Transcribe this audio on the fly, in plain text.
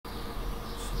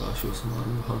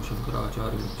शिवसमारम्भां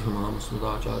शङ्कराचार्यमध्यमां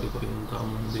अस्मदाचार्यपर्यन्तां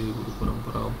वन्दे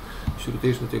गुरुपरम्परां श्रुते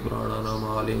स्मृतिपुराणानाम्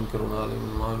आलयं करुणालयं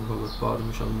नमामि भगवत्पादं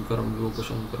शङ्करं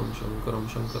लोकशङ्करं शङ्करं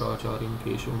शङ्कराचार्यं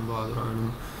केशवं बादरायणं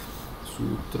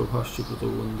सूत्रभाष्यकृतौ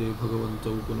वन्दे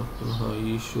भगवन्तौ पुनः पुनः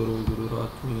ईश्वरो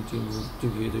गुरुरात्मेति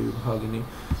मूर्तिभेदविभागिने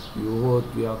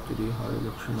योऽद्व्याप्तिदेहाय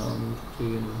दक्षिणामूर्ते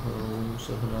नमः ॐ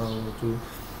सहनावतु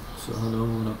सहनौ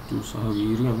नक्तु सह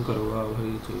वीर्यं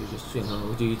करवावहै तेजस्य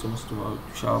नावधीतमस्तु मा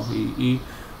विद्विषावहै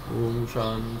ॐ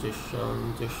शान्तिः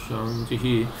शान्तिः शान्तिः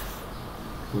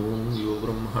ॐ यो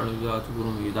ब्रह्माणि विदाति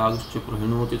गुरुं वेदागश्च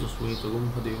प्रहिणोति तस्मै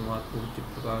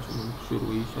तगुंहदेवमात्मविद्युत्प्रकाशनं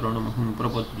क्षुर्वै शरणमहं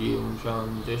प्रपद्ये ॐ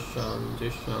शान्तिः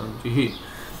शान्तिः शान्तिः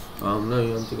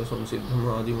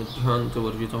आम्नयान्तिकसंसिद्धम्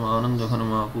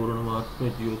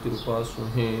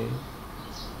आदिमध्यान्तवर्जितमानन्दघनमापूर्णमात्मज्योतिरुपास्महे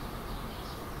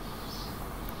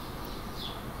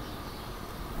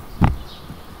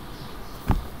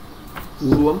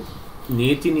पूर्वं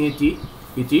नेति नेति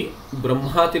इति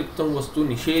ब्रह्मातिरिक्तं वस्तु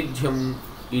निषेध्यम्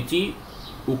इति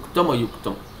उक्तम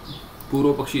अयुक्तम.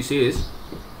 Purvapakshi says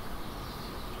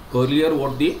earlier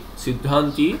what the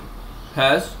Siddhanti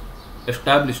has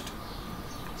established,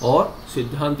 or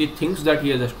Siddhanti thinks that he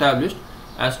has established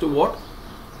as to what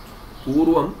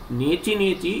Purvam neti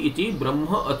neti iti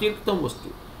Brahma atiriktam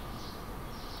vastu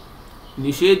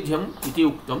nishedhyam iti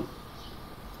uktam.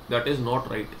 That is not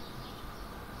right.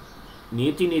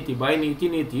 Neti neti, by neti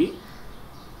neti,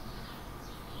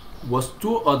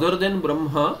 vastu other than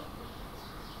Brahma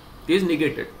is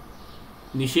negated.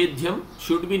 Nishedhyam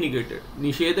should be negated.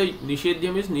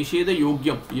 Nishedhyam is nisheda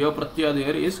yogyam. Ya pratyaya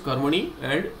there is karmani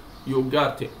and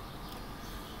yogyarthe.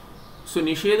 So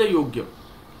nisheda yogyam.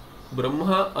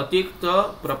 Brahma,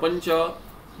 atikta, prapancha,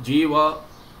 jiva,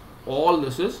 all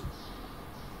this is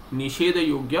nisheda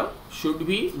yogya, should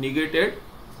be negated,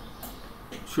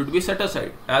 should be set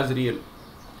aside as real.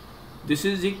 This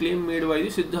is the claim made by the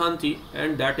Siddhanti,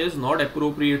 and that is not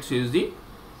appropriate, says the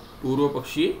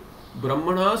Purvapakshi.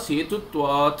 Brahmana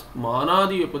setutvat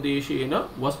manadi upadeshena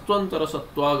vastvantara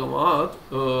sattwagamat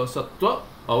sattva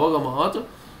avagamat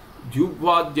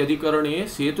dhyubvadyadikarane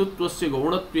setutvasya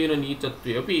gaunatvena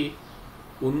nitatve api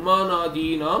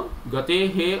unmanadinam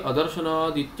gatehe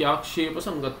adarshanaadityaakshepa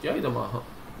sangatya idamaha.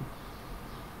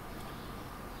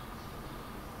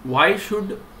 Why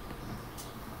should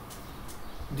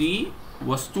the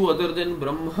vastu other than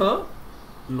Brahma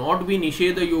not be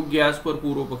nisheda yogya as per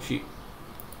Purvapakshi?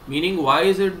 Meaning, why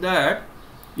is it that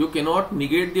you cannot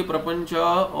negate the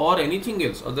prapancha or anything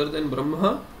else other than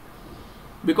Brahma?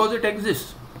 Because it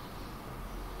exists.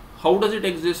 How does it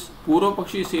exist?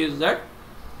 Purvapakshi says that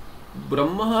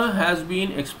Brahma has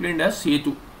been explained as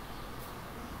setu.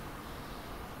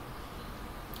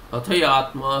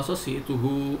 Athayatma sa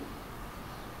setuhu.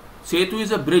 Setu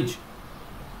is a bridge.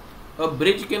 A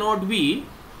bridge cannot be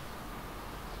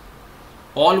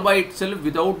all by itself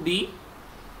without the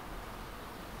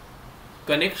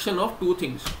connection of two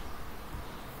things.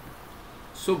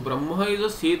 So Brahma is a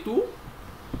setu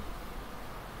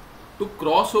to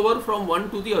cross over from one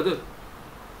to the other.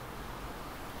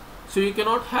 So you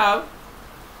cannot have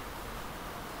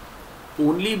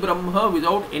only Brahma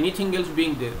without anything else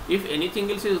being there. If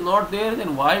anything else is not there,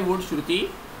 then why would Shruti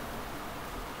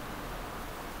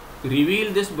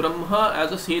reveal this Brahma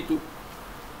as a setu?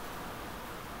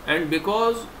 And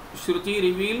because Shruti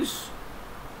reveals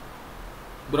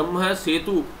Brahma as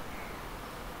setu,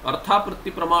 artha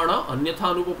prati pramana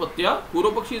anyatha anupapatya,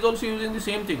 Purvapakshi is also using the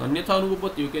same thing, anyatha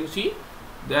anupapatya. You can see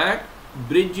that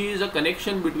bridge is a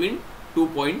connection between 2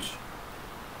 points.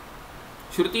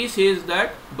 Shruti says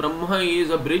that Brahma is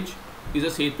a bridge, is a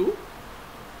setu.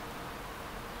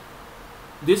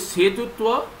 This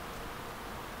setutva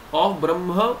of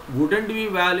Brahma wouldn't be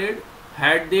valid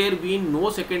had there been no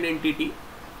second entity.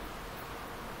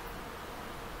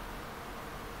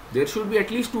 There should be at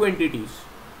least two entities.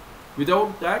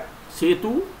 Without that,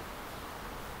 setu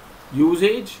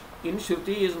usage in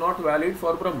Shruti is not valid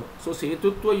for Brahma. So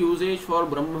setutva usage for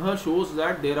Brahma shows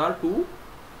that there are two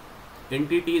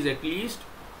entities at least,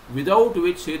 without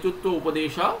which setutva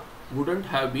upadesha wouldn't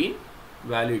have been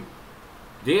valid.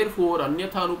 Therefore,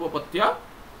 anyatha anupapatya,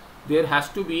 there has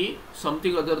to be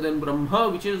something other than Brahma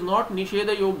which is not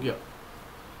nisheda yogya.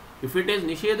 If it is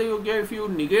nisheda yogya, if you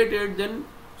negate it, then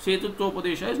setutva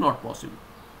upadesha is not possible.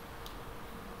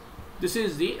 This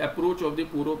is the approach of the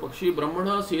Purvapakshi.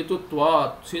 Brahmana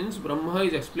setutvat, since Brahma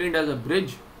is explained as a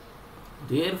bridge,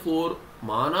 therefore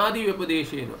manadi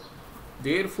vyapadeshena,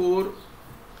 therefore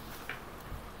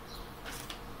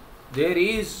there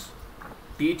is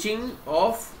teaching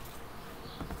of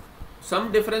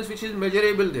some difference which is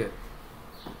measurable there.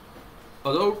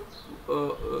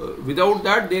 Without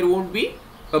that there won't be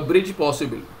a bridge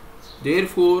possible.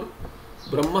 Therefore,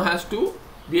 Brahma has to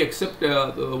be accepted.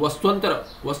 Vastvantara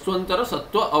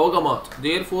Sattva Avagamat.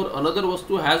 Therefore, another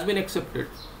Vastu has been accepted.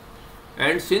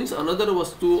 And since another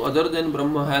Vastu other than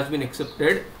Brahma has been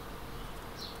accepted,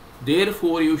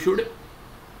 therefore you should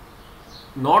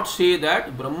not say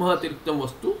that Brahma Atiriktam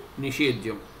Vastu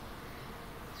Nishedhyam.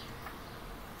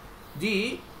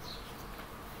 The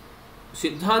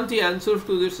Siddhanti answers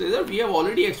to this is that we have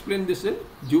already explained this in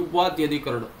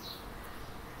Dhyupadhyadikarana.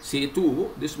 Setu,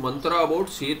 this mantra about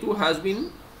Setu has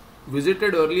been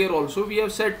visited earlier also. We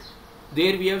have said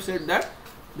that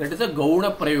is a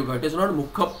Gauna Prayoga. It is not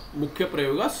Mukhya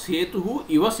Prayoga. Setuhu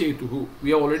Iva Setuhu. We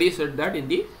have already said that in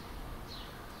the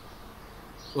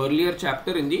earlier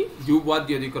chapter in the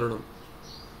Dhyupadhyadikaranam.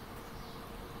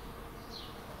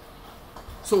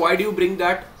 So why do you bring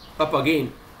that up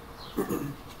again?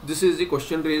 This is the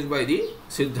question raised by the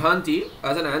Siddhanti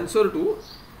as an answer to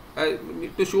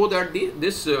show that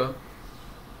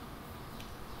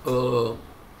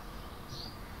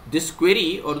this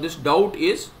query or this doubt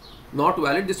is not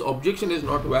valid, this objection is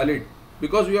not valid,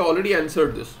 because we have already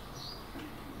answered this.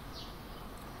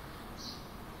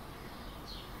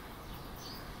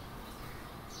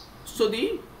 So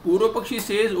the Purvapakshi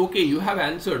says, okay, you have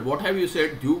answered. What have you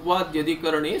said?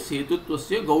 Dhyupadhyadikarane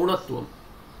setutvasya gaunatvam.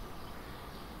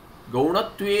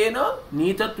 Gaunatvena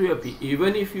nitatvepi.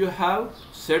 Even if you have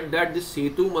said that this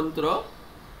Setu mantra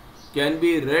can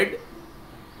be read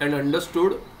and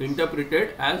understood,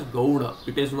 interpreted as Gauna,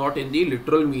 it is not in the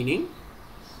literal meaning.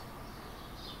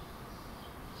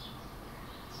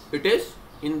 It is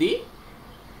in the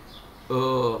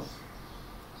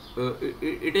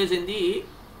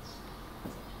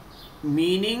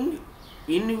meaning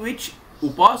in which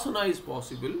Upasana is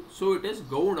possible. So it is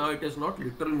Gauna, it is not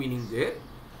literal meaning there.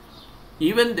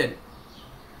 Even then,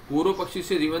 Purvapakshi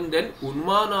says, even then,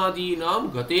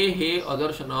 Unmanadinam gatehe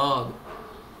adarsanad.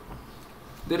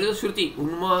 There is a Shruti,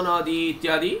 Unmanadi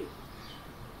ityadi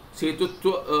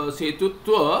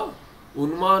setutva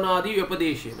Unmanadi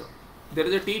vyapadeshena. There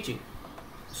is a teaching.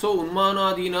 So,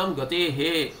 Unmanadinam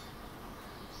gatehe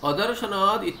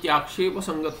adarsanad ityakshepa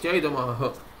sangatya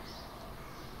idamaha.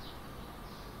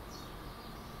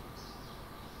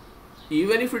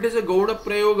 Even if it is a Gauna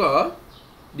Prayoga,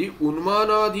 the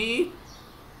Unmanadi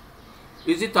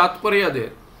is the Tatparya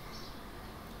there.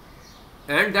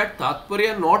 And that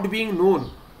Tatparya not being known,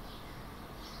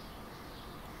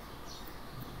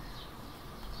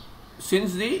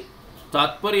 since the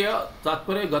Tatparya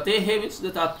gatehe, which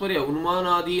the Tatparya,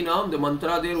 Unmanadi naam, the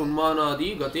mantra there,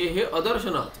 Unmanadi gatehe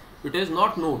adarsanat, it is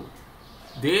not known.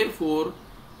 Therefore,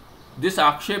 this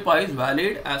Akshepa is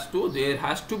valid as to there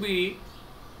has to be,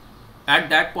 at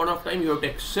that point of time, you have to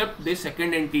accept the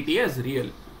second entity as real.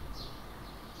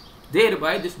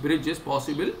 Thereby, this bridge is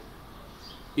possible.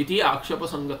 Iti akshapa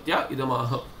sangatya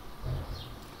idamaha.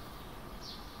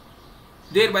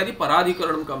 Thereby, the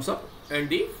paradhikaranam comes up, and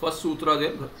the first sutra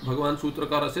there, Bhagavan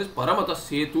Sutrakara says, Paramata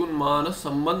setun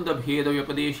sambandha bheda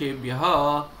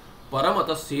vyapadeshebhyaha.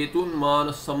 Paramata setun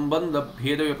sambandha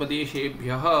bheda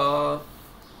vyapadeshebhyaha.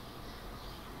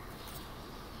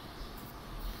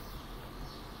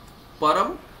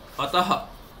 Param ataha.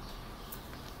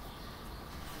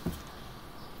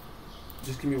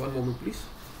 Just give me one moment, please.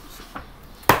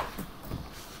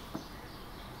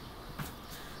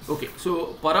 Okay,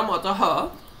 so param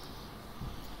ataha.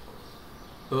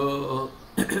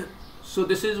 So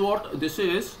this is what this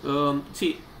is.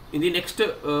 See, in the next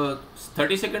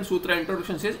 30-second sutra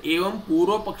introduction says evam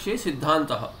purvapakshe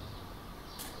siddhantaha.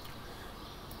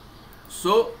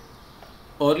 So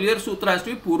earlier sutra has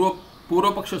to be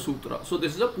Purvapaksha Sutra. So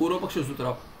this is a Purvapaksha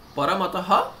Sutra. Param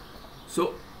ataha.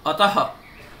 So ataha.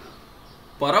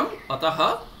 Param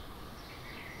ataha.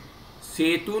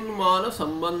 Setunmana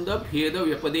sambandha bheda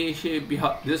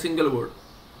vyapadeshebhya. This is a single word.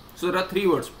 So there are three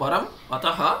words. Param,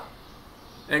 ataha,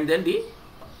 and then the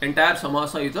entire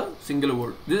samasa is a single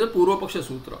word. This is a Purvapaksha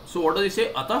Sutra. So what does it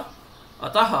say?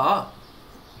 Ataha.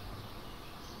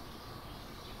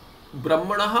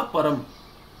 Brahmanaha param.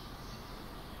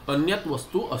 Anyat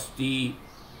vastu asti.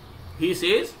 He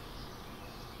says,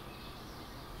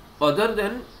 other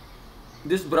than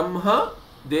this Brahma,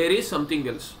 there is something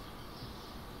else.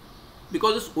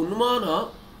 Because this Unmana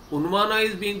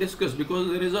is being discussed because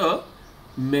there is a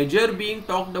measure being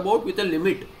talked about with a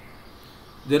limit.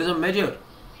 There is a measure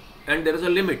and there is a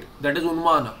limit, that is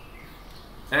Unmana.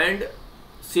 And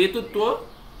Setutva,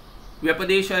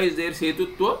 Vyapadesha is there,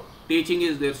 Setutva, teaching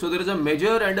is there. So there is a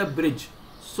measure and a bridge.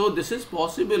 So this is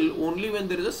possible only when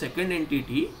there is a second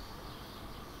entity,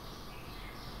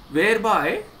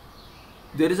 whereby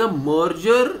there is a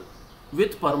merger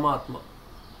with Paramatma.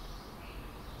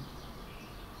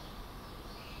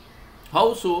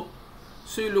 How so?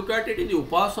 So you look at it in the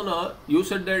upasana, you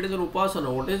said that it is an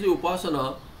upasana. What is the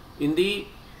upasana? In the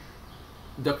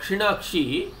Dakshina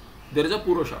Akshi, there is a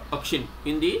Purusha, Akshin.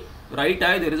 In the right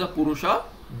eye, there is a Purusha.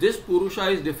 This Purusha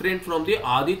is different from the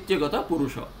Adityagata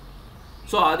Purusha.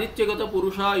 So Adityagata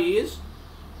Purusha is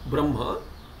Brahma.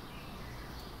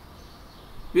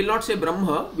 We will not say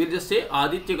Brahma, we will just say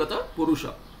Adityagata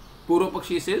Purusha. Purva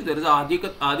Pakshi says there is a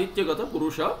Adityagata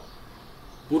Purusha,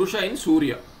 Purusha in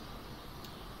Surya.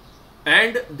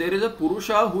 And there is a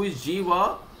Purusha who is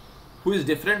Jiva, who is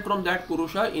different from that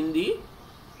Purusha in the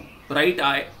right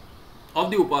eye of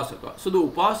the Upasaka. So the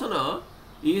Upasana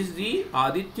is the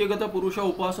Adityagata Purusha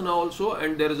Upasana also,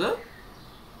 and there is a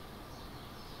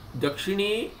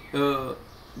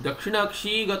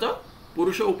Dakshinakshi Gata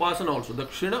Purusha Upasana also.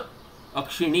 Dakshina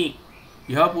Akshini.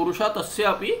 Yaha Purusha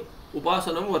tasya api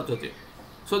Upasanam vartate.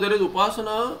 So there is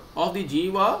Upasana of the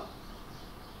Jiva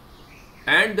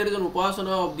and there is an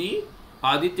Upasana of the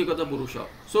Adityagata Purusha.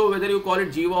 So whether you call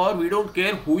it Jiva or we don't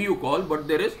care who you call, but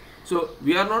there is, so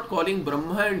we are not calling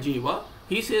Brahma and Jiva.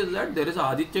 He says that there is a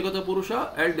Adityagata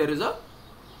Purusha and there is a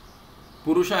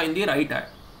Purusha in the right eye.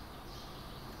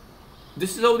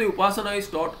 This is how the Upasana is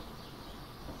taught.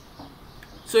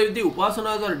 So if the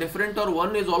Upasanas are different or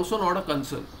one is also not a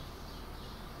concern.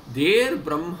 There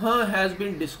Brahma has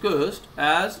been discussed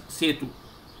as Setu.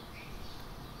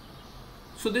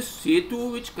 So this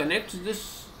Setu which connects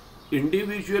this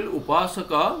individual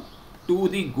Upasaka to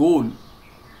the goal,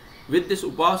 with this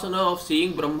Upasana of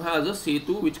seeing Brahma as a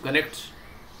Setu which connects,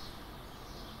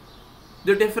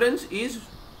 the difference is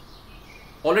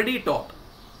already taught.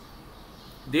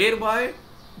 Thereby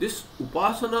this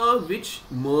Upasana which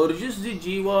merges the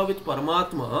Jiva with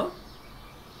Paramatma,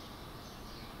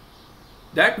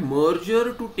 that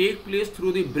merger to take place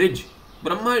through the bridge,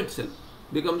 Brahma itself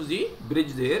becomes the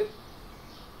bridge there.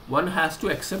 One has to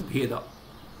accept Bheda.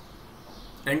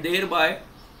 And thereby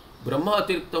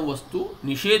Brahmatiriktam Vastu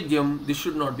Nishedhyam, this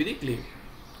should not be the claim.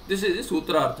 This is the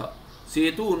Sutrartha.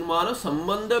 Setu Unmana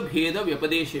Sambandha Bheda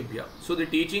Vyapadeshebhya. So the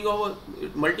teaching of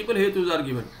multiple Hetus are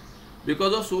given.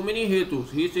 Because of so many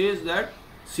Hetus, he says that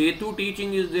Setu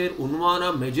teaching is there,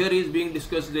 Unmana measure is being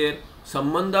discussed there,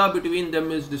 Sambandha between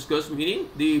them is discussed, meaning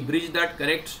the bridge that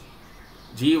connects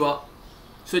Jiva.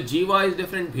 So Jiva is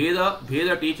different,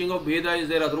 Bheda teaching of Bheda is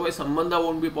there, otherwise Sambandha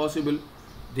won't be possible.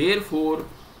 Therefore,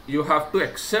 you have to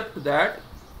accept that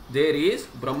there is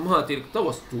Brahma Atirikta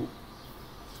Vastu.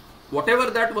 Whatever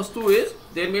that Vastu is,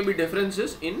 there may be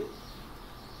differences in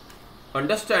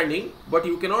understanding, but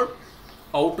you cannot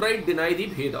outright deny the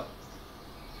Bheda.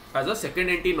 As a second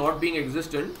entity not being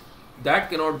existent, that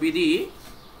cannot be the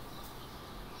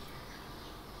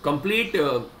complete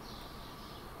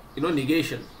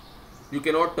negation. You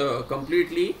cannot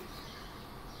completely,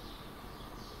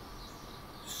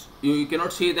 you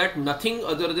cannot say that nothing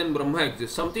other than Brahma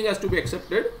exists. Something has to be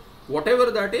accepted. Whatever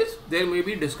that is, there may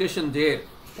be discussion there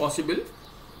possible,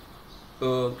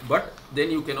 but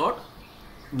then you cannot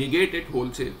negate it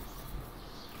wholesale.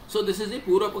 So this is the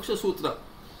Purva Paksha Sutra.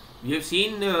 We have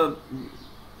seen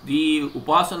the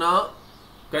Upasana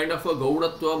kind of a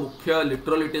Gaudatva, Mukhya,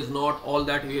 literal it is not, all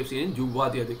that we have seen in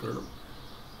Jubvadi Adhikaranam.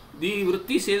 The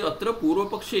Vritti says, Atra Purva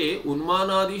Pakshe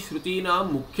Unmanadi Shrutina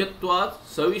Mukhyatvat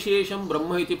Savishesham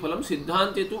Brahma iti phalam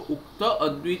Siddhante tu Ukta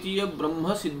Advitiya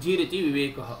Brahma Siddhiriti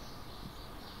Vivekaha.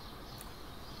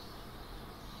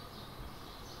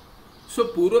 So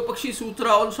Purva Pakshi Sutra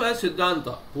also has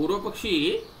Siddhanta. Purva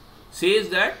Pakshi says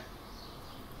that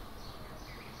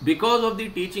because of the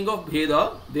teaching of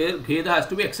Bheda, there Bheda has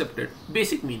to be accepted.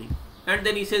 Basic meaning. And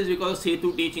then he says because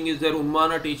Setu teaching is there,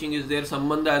 Unmana teaching is there,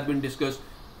 Sambandha has been discussed.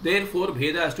 Therefore,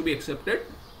 Bheda has to be accepted.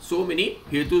 So many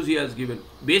Hetus he has given.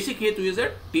 Basic Hetu is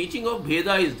that teaching of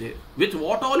Bheda is there. With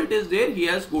what all it is there, he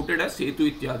has quoted as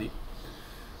Setu Ityadi.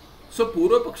 So,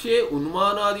 Purva Pakshe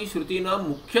Unmanadi Shrutina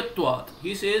Mukhyatvat.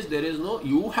 He says there is no,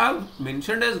 you have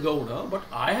mentioned as Gauda, but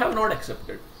I have not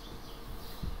accepted.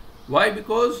 Why?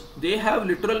 Because they have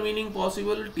literal meaning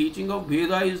possible, teaching of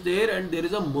Bheda is there and there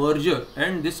is a merger.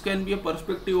 And this can be a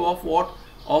perspective of what?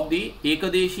 Of the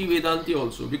Ekadeshi Vedanti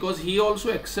also. Because he also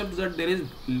accepts that there is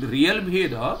real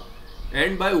Bheda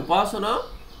and by Upasana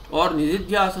or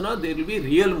Nididhyasana there will be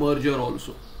real merger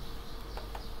also.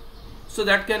 So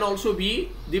that can also be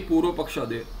the Purva Paksha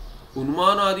there.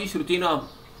 Unmana Adi Shrutinam,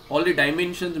 all the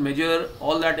dimensions, measure,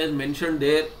 all that is mentioned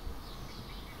there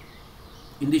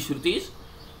in the Shrutis.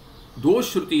 Those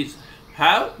Shrutis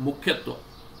have Mukhyatva.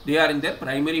 They are in their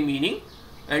primary meaning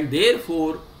and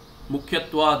therefore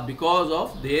Mukhyatvat, because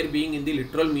of their being in the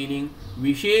literal meaning,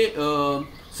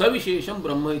 Savishesham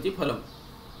Brahma iti phalam.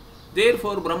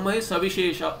 Therefore Brahma is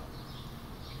Savishesha.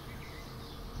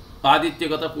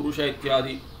 आदित्यगत पुरुष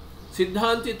इत्यादि.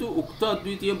 Siddhanti tu ukta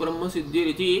advitiya brahma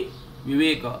siddhiriti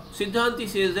viveka. Siddhanti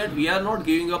says that we are not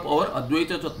giving up our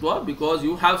advaita tattva because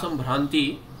you have some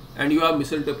bhranti and you have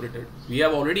misinterpreted. We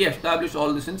have already established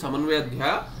all this in Samanvaya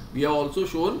Adhyaya. We have also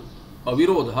shown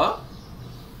avirodha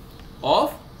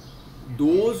of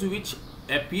those which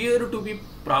appear to be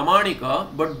pramanika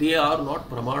but they are not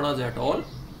pramanas at all.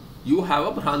 You have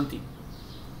a bhranti.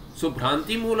 So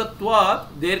bhranti moolatvat,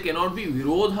 there cannot be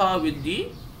virodha with the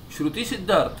shruti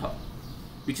siddhartha,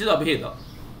 which is abheda.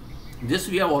 This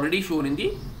we have already shown in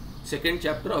the second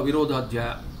chapter avirodha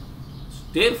adhyaya.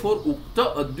 Therefore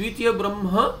ukta advitiya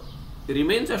brahma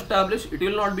remains established. It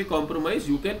will not be compromised.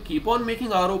 You can keep on making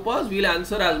aropas, we will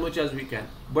answer as much as we can,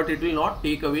 but it will not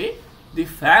take away the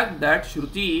fact that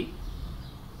shruti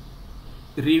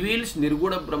reveals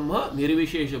nirguna brahma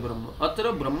nirvishesha brahma.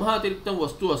 Atra brahma atiriktam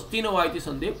vastu asti na va iti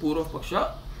sandeh. Purva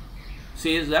paksha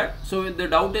says that. So the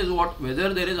doubt is what?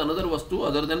 Whether there is another vastu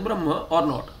other than brahma or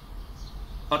not.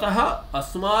 Ataha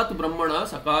asmat brahmana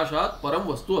sakashat param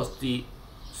vastu asti.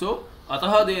 So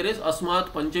ataha there is asmat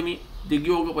panchami,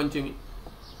 digyoga panchami.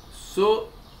 So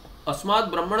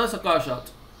asmat brahmana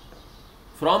sakashat,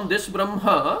 from this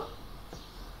brahma,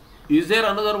 is there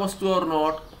another vastu or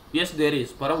not? Yes, there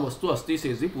is. Param vastu asti,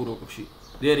 says the Purva Pakshi.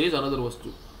 There is another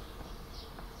vastu.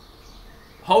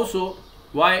 How so?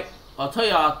 Why?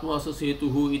 Athaya atma sa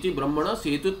setuhu iti brahmana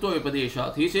setutva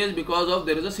vipadeshat. He says because of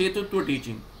there is a setutva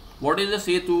teaching. What is a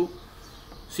setu?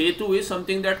 Setu is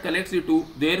something that connects the two.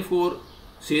 Therefore,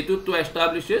 setutva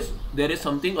establishes there is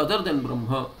something other than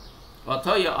Brahma.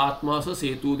 Athaya atma sa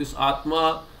setu. This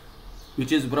atma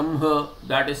which is Brahma,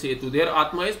 that is setu. There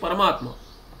atma is Paramatma.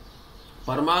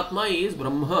 Paramatma is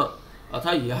Brahma. Atha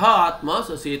yaha atma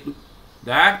sa setu.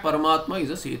 That Paramatma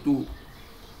is a setu.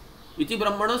 Iti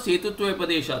brahmana setutva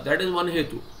vipadesha. That is one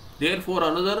hetu. Therefore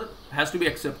another has to be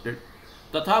accepted.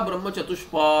 Tatha brahma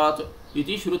chatushpat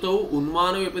iti shrutau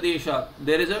unmana vipadesha.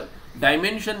 There is a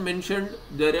dimension mentioned.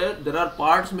 There are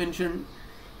parts mentioned.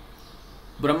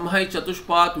 Brahma is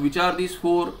chatushpat. Which are these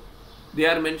four? They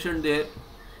are mentioned there.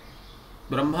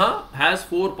 Brahma has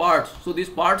four parts. So these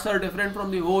parts are different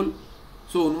from the whole.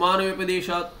 So unmana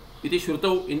vipadesha iti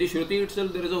shrutau. In the shruti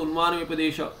itself there is a unmana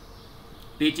vipadesha.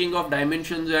 Teaching of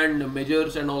dimensions and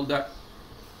measures and all that.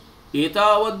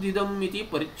 Etavadidam iti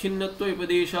parichinnatva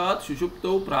vipadeshat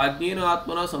sushuptau prajnena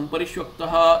atmana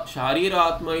samparishvaktaha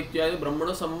sharira atma ityadi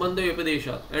brahmana sambandha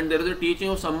vipadeshat. And there is a teaching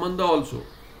of sambandha also.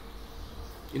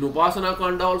 In Upasana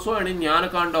Kanda also and in Jnana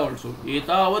Kanda also.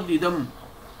 Etavadidam.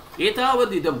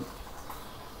 Etavadidam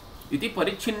iti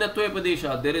parichinnatva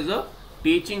vipadeshat. There is a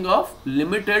teaching of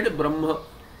limited Brahma.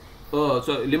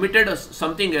 So limited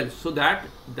something else. So that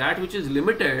which is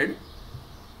limited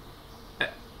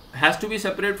has to be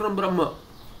separate from Brahma.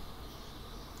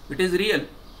 It is real.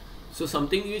 So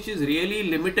something which is really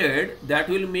limited, that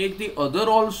will make the other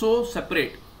also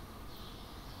separate.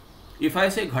 If I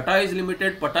say Ghata is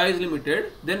limited, Pata is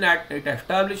limited, then it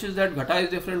establishes that Ghata is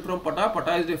different from Pata,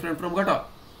 Pata is different from Ghata.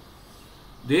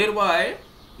 Thereby,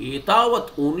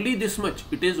 etavat, only this much,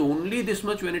 it is only this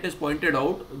much when it is pointed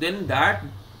out, then that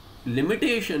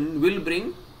limitation will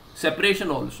bring separation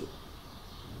also.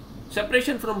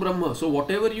 Separation from Brahma. So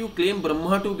whatever you claim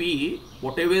Brahma to be,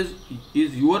 whatever is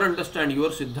your understanding,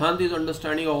 your Siddhanti's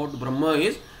understanding of what Brahma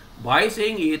is, by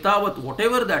saying etavat,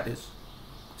 whatever that is,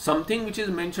 something which is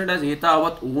mentioned as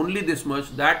etavat, only this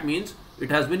much, that means it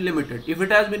has been limited. If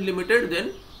it has been limited,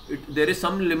 then there is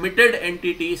some limited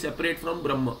entity separate from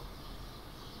Brahma.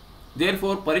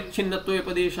 Therefore, parichinnatva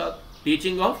vipadeshat,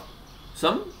 teaching of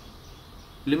some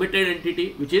limited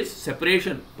entity which is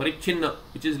separation, parichinna,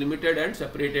 which is limited and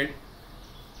separated.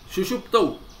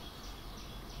 Shushuptau,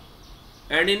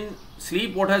 and in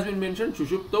sleep what has been mentioned?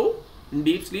 Shushuptau, in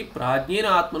deep sleep,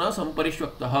 prajnena atmana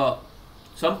samparishvaktaha.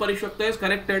 Samparishvakta is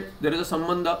connected, there is a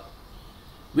sambandha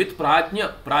with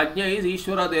prajna. Prajna is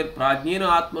Ishvara there.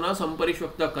 Prajnena atmana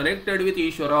samparishvakta, connected with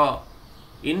Ishvara.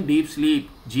 In deep sleep,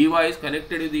 Jiva is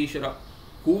connected with Ishvara.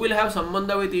 Who will have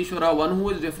sambandha with Ishvara? One who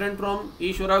is different from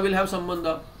Ishvara will have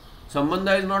sambandha.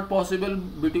 Sambandha is not possible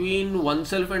between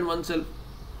oneself and oneself.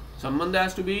 Sambandha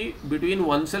has to be between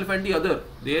oneself and the other.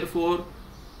 Therefore,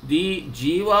 the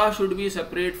Jiva should be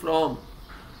separate from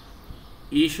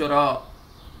Ishvara.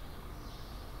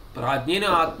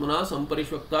 Prajnena atmana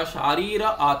samparishvakta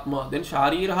sharira atma. Then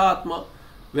sharira atma.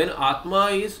 When atma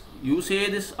is, you say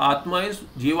this atma is,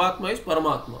 Jivatma is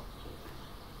Paramatma.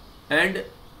 And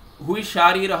who is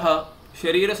Shariraha?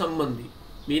 Sharira Sambandhi,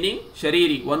 meaning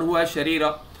Shariri, one who has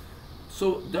Sharira.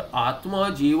 So the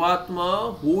Atma,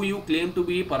 Jivatma, who you claim to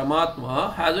be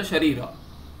Paramatma, has a Sharira.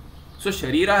 So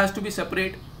Sharira has to be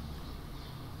separate.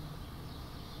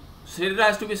 Sharira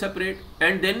has to be separate,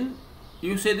 and then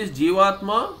you say this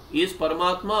Jivatma is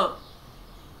Paramatma.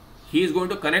 He is going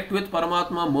to connect with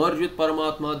Paramatma, merge with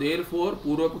Paramatma. Therefore,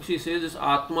 Purvapakshi says this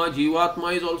Atma,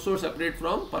 Jivatma is also separate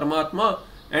from Paramatma.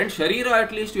 And Sharira,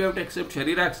 at least you have to accept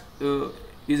Sharira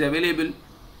is available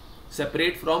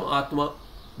separate from Atma.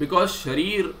 Because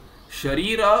Shariram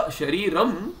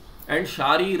and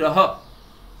Shariraha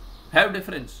have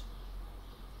difference.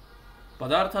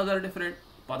 Padarthas are different.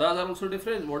 Padas are also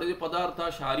different. What is a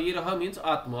Padartha? Shariraha means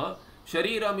Atma.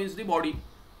 Sharira means the body,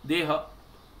 Deha.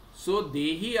 So,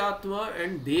 Dehi Atma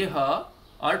and Deha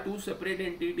are two separate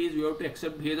entities. You have to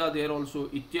accept Bheda there also.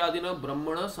 Ityadina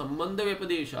Brahmana Sambandha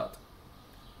Vyapadeshat.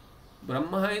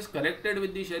 Brahma is connected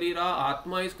with the Sharira,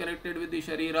 Atma is connected with the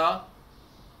Sharira.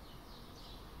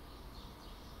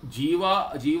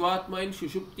 Jivatma in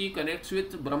Shushupti connects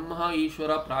with Brahma,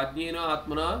 Ishvara, Prajnena,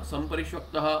 Atmana,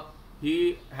 Samparishvaktaha.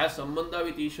 He has Sambandha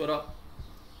with Ishvara.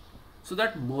 So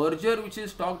that merger which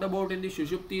is talked about in the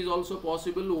Shushupti is also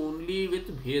possible only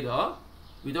with Bheda.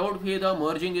 Without Bheda,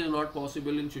 merging is not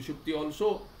possible in Shushupti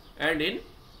also and in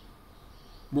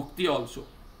Mukti also.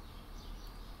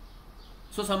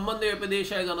 So Sambandha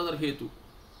Vyapadesha is another Hetu.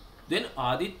 Then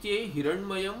Aditye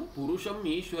Hiranmayam Purusham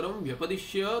Ishwaram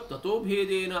Vyapadishya Tato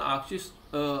Bhedena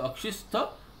Akshistha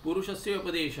Purushasya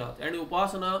Vyapadeshat. And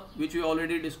Upasana, which we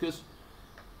already discussed,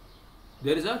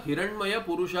 there is a Hiranmaya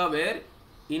Purusha where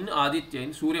in Aditya,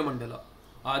 in Surya Mandala,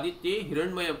 Aditya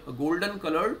Hiranmaya, a golden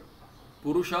colored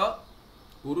Purusha,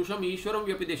 Purusham Ishwaram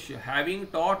Vyapadishya, having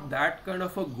taught that kind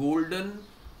of a golden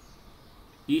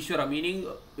Ishvara, meaning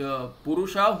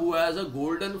Purusha who has a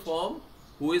golden form,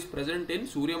 who is present in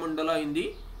Surya Mandala in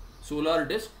the solar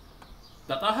disk.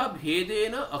 Tataha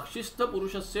Bhedena Akshistha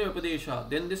Purushasya Vyapadesha.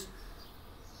 Then this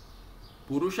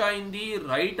Purusha in the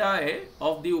right eye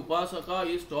of the Upasaka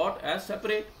is taught as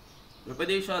separate.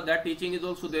 Vyapadesha, that teaching is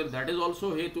also there. That is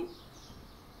also Hetu.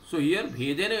 So here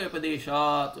Bhedena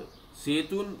Vyapadeshat,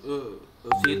 Setutvena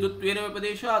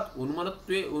Vyapadeshat,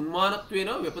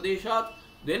 Unmanatvena Vyapadeshat,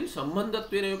 then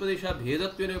Sambandhatvena Vyapadeshat,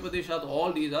 Bhedatvena Vyapadeshat,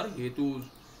 all these are Hetus.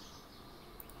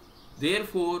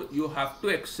 Therefore, you have to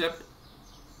accept.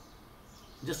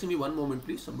 Just give me one moment,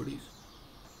 please. Somebody is.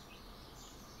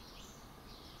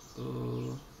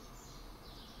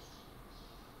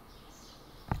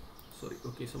 Sorry.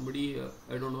 Okay. Somebody.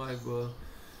 I don't know.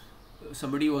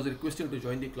 Somebody was requesting to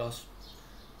join the class.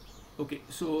 Okay.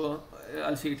 So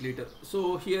I'll say it later.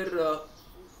 So here.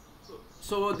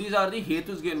 So these are the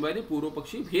hetus given by the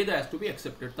Purvapakshi. Bheda has to be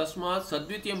accepted. Tasmat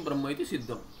Sadvityam Brahma iti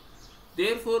Siddham.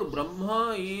 Therefore,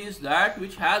 Brahma is that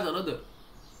which has another.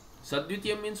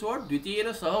 Sadvityam means what?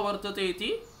 Dvitiyena saha vartate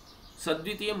iti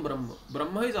Sadvityam Brahma.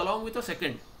 Brahma is along with a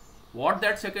second. What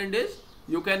that second is,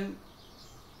 you can,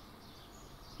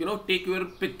 take your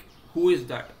pick. Who is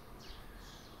that?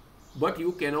 But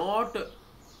you cannot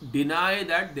deny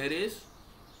that there is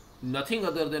nothing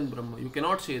other than Brahma. You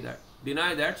cannot say that.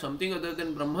 Deny that something other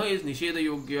than Brahma is Nisheda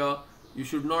Yogya. You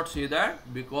should not say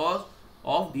that because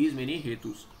of these many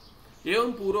hetus.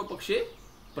 Evam Purvapakshe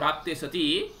Prapte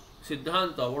Sati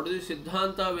Siddhanta. What is the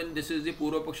Siddhanta when this is the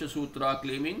Purvapaksha Sutra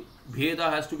claiming Bheda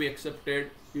has to be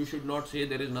accepted? You should not say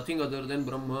there is nothing other than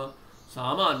Brahma.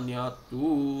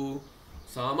 Samanyatu.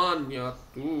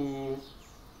 Samanyatu.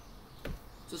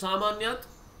 So Samanyat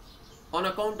on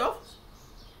account of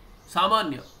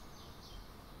Samanya,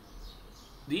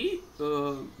 the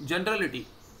generality.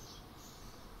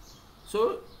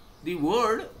 So the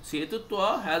word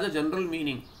Setutva has a general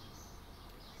meaning.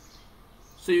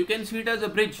 So you can see it as a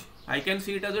bridge. I can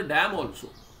see it as a dam also.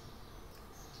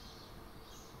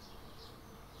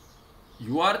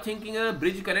 You are thinking a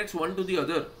bridge connects one to the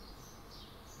other,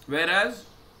 whereas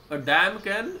a dam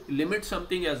can limit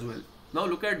something as well. Now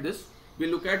look at this. We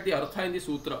look at the artha in the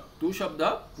sutra. Tu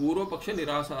shabda Purvapaksha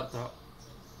Nirasartha.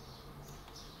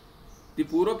 The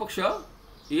Purvapaksha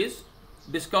is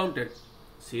discounted.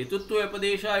 Setutva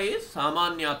Vyapadesha is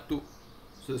Samanyattu.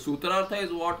 So the sutrartha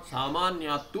is what?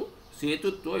 Samanyattu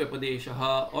Setutva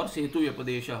Vyapadesha or Setu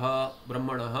Vyapadesha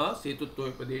Brahmanaha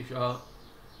Setutva Vyapadesha.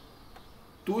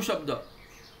 Tu shabda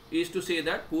is to say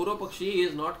that Purvapakshi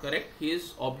is not correct.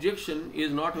 His objection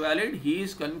is not valid.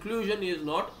 His conclusion is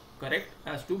not correct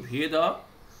as to Bheda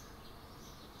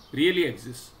really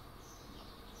exists.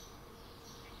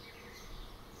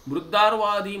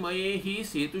 Mruddarvadi mayehi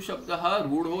setu shabdaha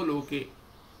rudho loke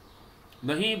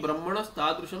nahi brahmanas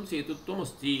tadrusham setutvam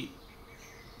asti.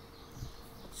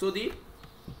 So the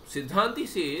Siddhanti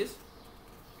says,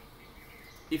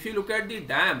 if you look at the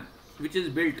dam which is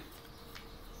built,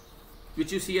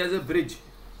 which you see as a bridge,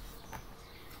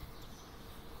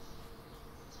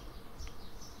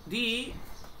 the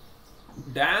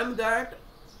dam that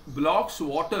blocks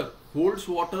water, holds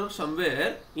water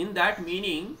somewhere in that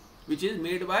meaning which is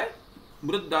made by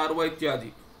mrud darva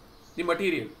ityadi, the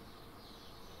material.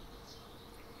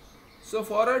 So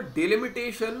for a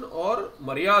delimitation or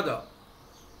maryada,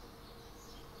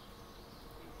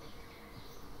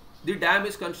 the dam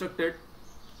is constructed.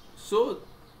 So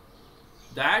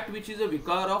that which is a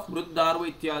vikar of mrut darva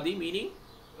ityadi, meaning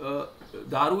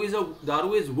daru is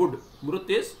wood, mrut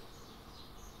is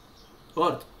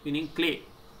earth, meaning clay.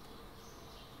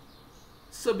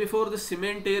 So before the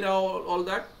cement era, all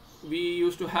that, we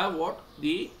used to have what?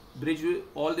 The bridge,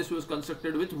 all this was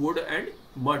constructed with wood and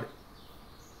mud.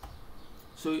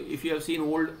 So if you have seen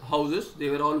old houses, they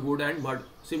were all wood and mud.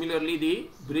 Similarly, the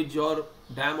bridge or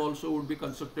dam also would be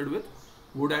constructed with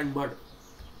wood and mud.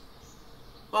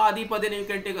 Adi padene, you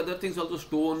can take other things also,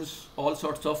 stones, all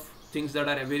sorts of things that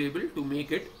are available to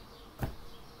make it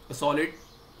a solid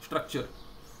structure.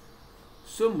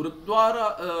 So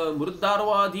mruddarvadhi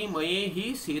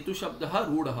mayehi setu shabdaha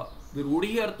rudaha. The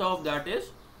rudhi artha of that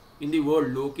is, in the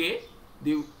word loke,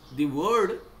 the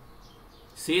word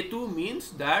setu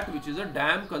means that which is a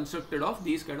dam constructed of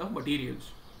these kind of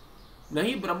materials.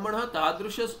 Nahi brahmana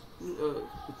tadrusham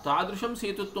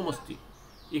setutvam asti.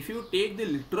 If you take the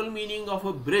literal meaning of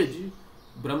a bridge,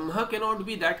 Brahma cannot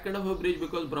be that kind of a bridge,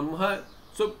 because Brahma,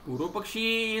 so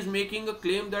Purvapakshi is making a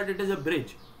claim that it is a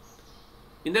bridge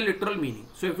in the literal meaning.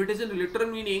 So if it is in the literal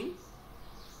meaning,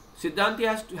 Siddhanti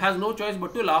has no choice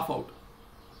but to laugh out.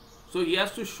 So he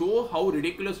has to show how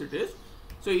ridiculous it is.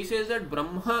 So he says that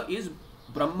Brahma is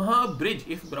Brahma a bridge.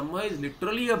 If Brahma is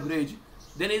literally a bridge,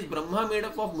 then is Brahma made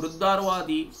up of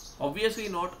Mruddarvadi? Obviously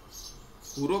not.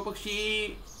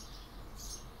 Purvapakshi,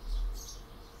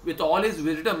 with all his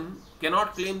wisdom,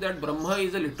 cannot claim that Brahma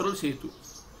is a literal setu.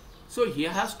 So he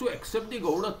has to accept the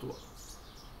Gaunatva.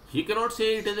 He cannot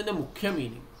say it is in the Mukhya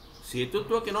meaning.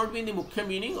 Setutva cannot be in the Mukhya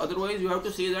meaning, otherwise you have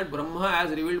to say that Brahma, as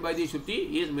revealed by the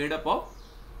Shruti, is made up of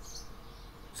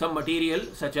some material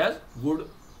such as wood,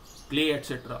 clay,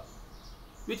 etc.,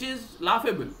 which is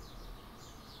laughable.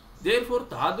 Therefore,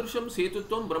 Tadrusham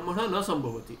Setutvam Brahmana na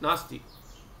sambhavati, nasti.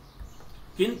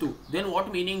 Kintu, then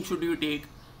what meaning should you take?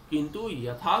 Kintu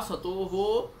yatha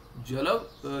satoho jala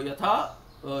yatha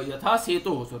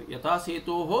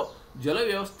setoho jala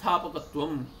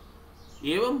vyavasthapakatvam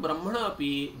evam brahmana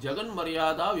api jagan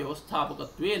maryada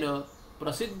vyavasthapakatvena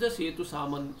prasiddha setu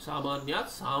samanyat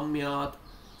samyat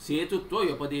setutva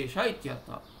vyapadesha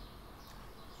ityartha.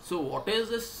 So what is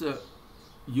this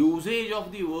usage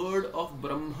of the word of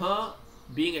Brahma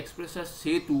being expressed as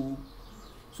setu?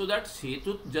 So that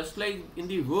setu, just like in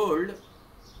the world,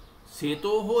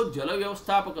 setoho jala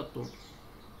vyavasthapakatvam,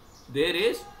 there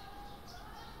is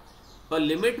a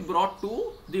limit brought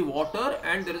to the water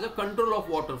and there is a control of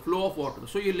water, flow of water.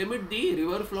 So you limit the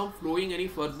river from flowing any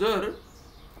further,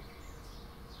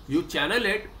 you channel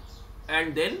it,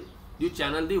 and then you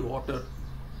channel the water.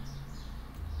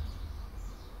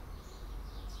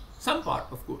 Some part,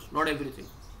 of course, not everything.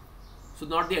 So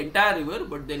not the entire river,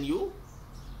 but then you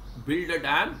build a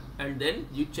dam and then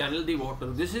you channel the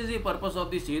water. This is the purpose of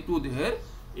the setu there.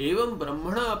 Evam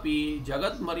brahmana api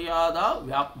jagat maryada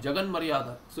jagan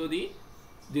maryada. So the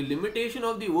limitation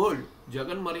of the world,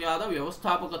 jagan maryada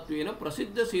vyavasthapakatvena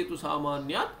prasiddha setu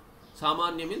samanyat.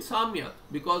 Samanya means samyat,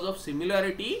 because of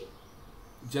similarity,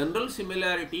 general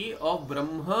similarity of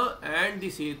Brahma and the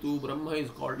setu. Brahma is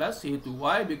called as setu.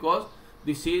 Why? Because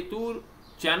the setu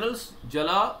channels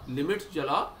jala, limits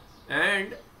jala,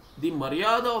 and the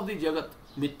maryada of the jagat,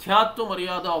 mithyatva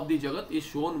maryada of the jagat, is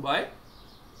shown by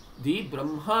the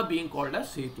Brahma being called as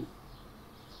setu.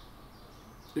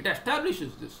 It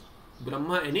establishes this.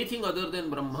 Brahma, anything other than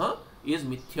Brahma is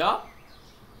mithya.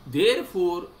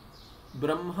 Therefore,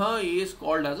 Brahma is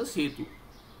called as a setu.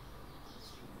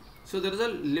 So there is a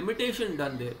limitation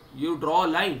done there. You draw a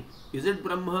line. Is it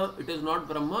Brahma? It is not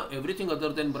Brahma. Everything other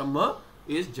than Brahma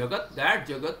is jagat. That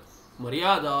jagat,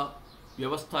 maryada,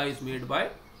 vyavastha is made by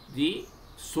the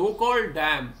so-called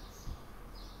dam.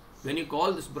 When you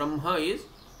call this Brahma is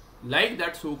like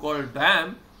that so-called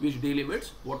dam which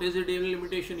delimits. What is the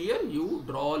delimitation here? You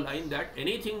draw a line that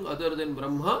anything other than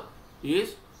Brahma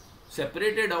is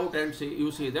separated out, and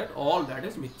you say that all that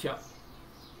is mithya.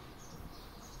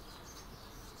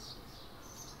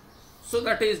 So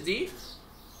that is the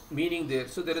meaning there.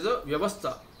 So there is a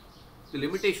vyavastha. The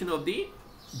limitation of the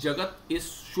jagat is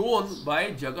shown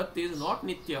by jagat is not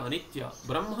nitya, anitya.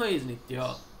 Brahma is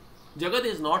nitya. Jagat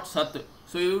is not sat.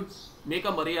 So you make a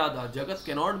maryada. Jagat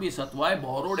cannot be sat. Why?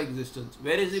 Borrowed existence.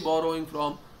 Where is the borrowing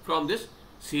from? From this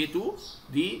setu.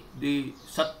 The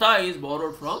satta is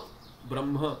borrowed from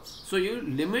Brahma. So you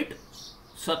limit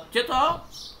satyata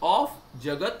of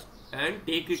jagat and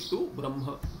take it to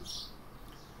Brahma.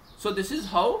 So this is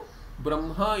how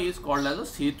Brahma is called as a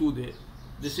Setu there.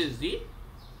 This is the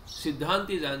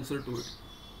Siddhanti's answer to it.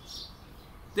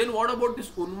 Then what about this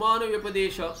Unmana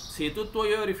Vyapadesha? Setutva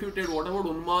you refuted. What about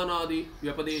Unmanadi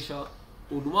Vyapadesha?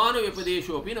 Unmana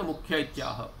Vyapadesho api na Mukhya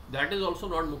ityaha. That is also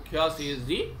not Mukhya, says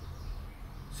the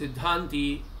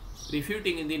Siddhanti,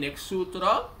 refuting in the next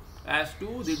sutra as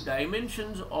to the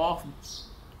dimensions of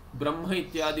Brahma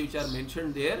ityadi which are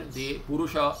mentioned there. They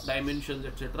Purusha dimensions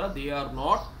etc. They are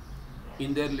not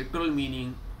in their literal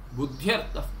meaning.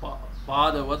 Buddhyartha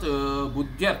padavat,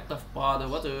 Buddhyartha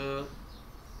padavat.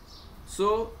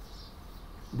 So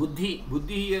Buddhi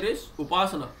here is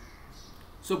Upasana.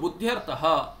 So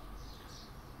Buddhyartha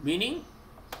meaning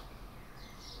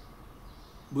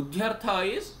Buddhyartha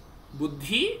is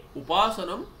Buddhi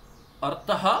Upasanam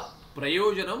Arthaha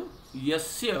Prayojanam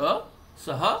Yasya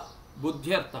Saha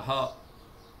Buddhyartha.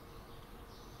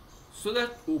 So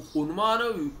that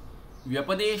Unmana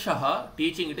Vyapadeshaha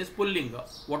teaching, it is Pullinga.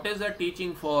 What is that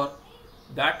teaching for?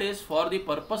 That is for the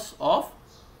purpose of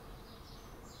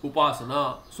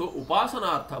Upasana. So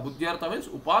Upasanartha, Buddhyartha means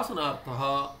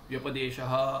Upasanartha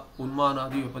Vyapadeshaha,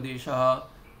 Unmanadi Vyapadeshaha.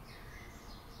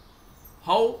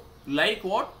 How? Like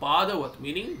what? Padavat,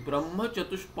 meaning Brahma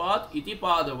Chatushpat iti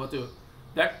Padavat.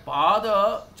 That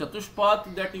Pada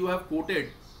Chatushpat that you have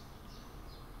quoted,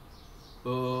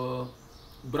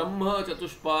 Brahma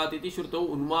Chatushpat iti Shrutau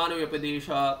Unmana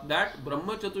Vyapadesha, that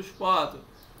Brahma Chatushpat,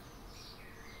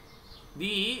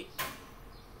 the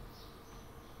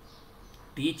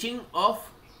teaching of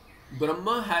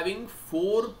Brahma having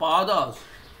 4 padas,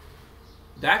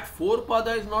 that 4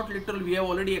 pada is not literal. We have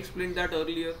already explained that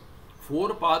earlier.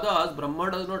 4 padas,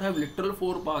 Brahma does not have literal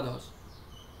 4 padas.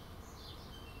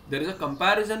 There is a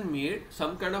comparison made,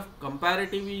 some kind of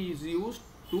comparative is used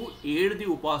to aid the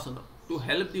upasana, to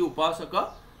help the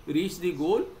upasaka reach the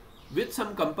goal. With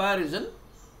some comparison,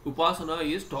 upasana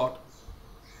is taught.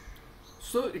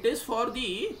 So it is for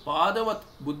the padavat,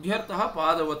 Buddhyartha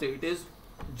padavat. It is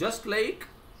just like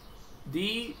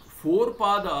the 4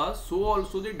 padas, so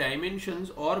also the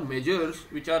dimensions or measures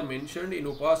which are mentioned in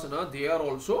upasana, they are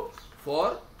also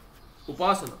for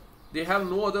upasana. They have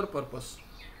no other purpose.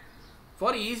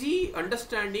 For easy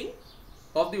understanding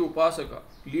of the upasaka,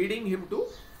 leading him to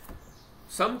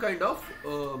some kind of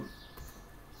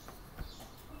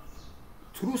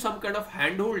through some kind of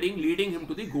hand-holding, leading him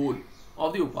to the goal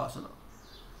of the upasana.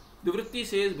 The vritti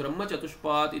says Brahma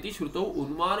Chatushpat iti Shrutau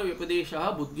Unmana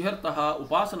Vyapadeshaha Buddhyartaha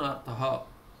Upasanarthaha.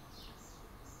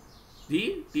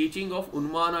 The teaching of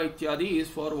Unmana ityadi is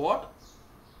for what?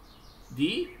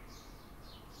 The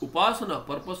Upasana,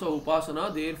 purpose of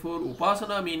Upasana. Therefore,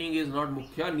 Upasana meaning is not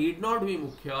Mukhya, need not be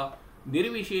Mukhya.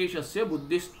 Nirvisheshasya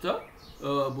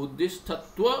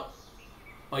Buddhistatva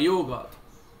Ayogat.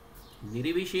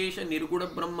 Nirvishesha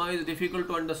Nirguna Brahma is difficult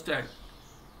to understand.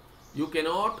 You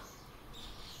cannot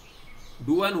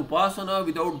do an Upasana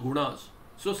without gunas.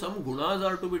 So some gunas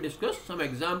are to be discussed, some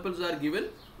examples are given.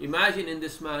 Imagine in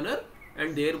this manner,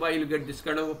 and thereby you will get this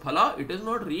kind of a phala. It is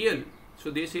not real. So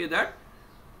they say that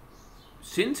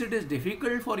since it is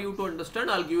difficult for you to understand,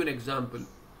 I will give you an example.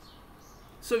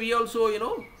 So we also,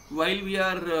 while we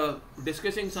are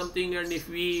discussing something, and if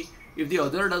the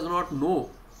other does not know,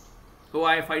 so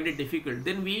I find it difficult,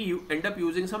 then we end up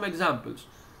using some examples.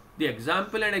 The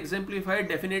example and exemplified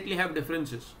definitely have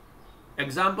differences.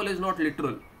 Example is not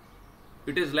literal.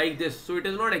 It is like this. So it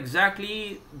is not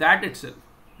exactly that itself.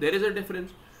 There is a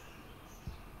difference.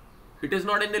 It is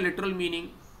not in the literal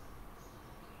meaning.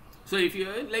 So if you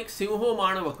like Simho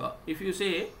Manavaka, if you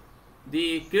say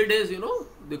the kid is,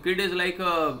 the kid is like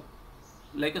a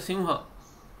Simha.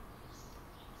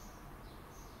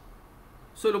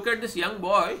 So look at this young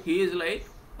boy, he is like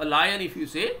a lion if you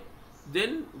say,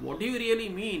 then what do you really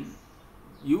mean?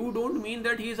 You don't mean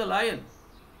that he is a lion.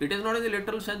 It is not in the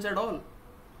literal sense at all.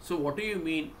 So what do you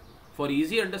mean? For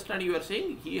easy understanding, you are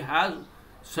saying he has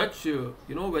such,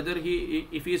 whether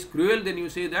if he is cruel, then you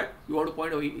say that you want to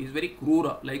point out he is very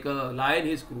krura, like a lion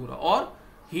he is krura, or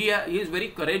he is very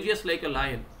courageous like a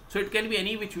lion. So it can be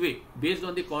any which way based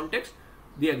on the context.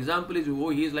 The example is,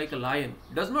 he is like a lion.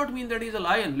 Does not mean that he is a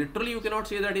lion. Literally you cannot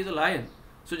say that he is a lion.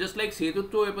 So just like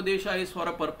Setutva Vyapadesha is for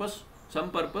a purpose, some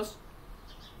purpose.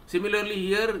 Similarly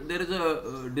here there is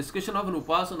a discussion of an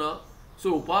Upasana.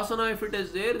 So Upasana, if it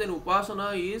is there, then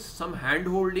Upasana is some hand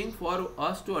holding for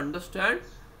us to understand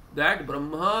that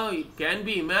Brahma can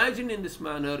be imagined in this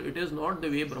manner. It is not the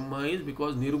way Brahma is,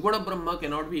 because Nirguna Brahma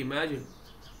cannot be imagined.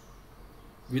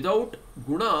 Without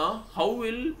Guna, how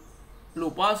will an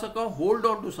Upasaka hold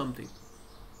on to something?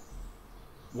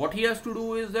 What he has to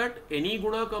do is that any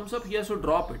Guna comes up, he has to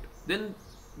drop it. Then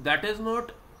that is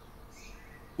not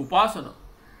upasana.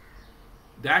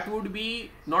 That would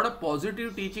be not a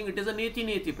positive teaching, it is a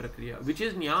neti prakriya, which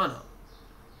is jnana.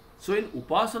 So in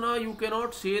upasana you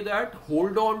cannot say that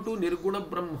hold on to nirguna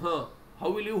brahma. How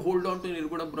will you hold on to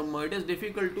nirguna brahma? It is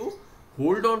difficult to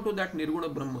hold on to that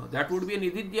nirguna brahma. That would be a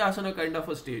nididhyasana kind of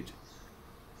a stage.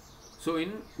 So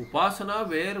in upasana,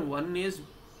 where one is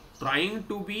trying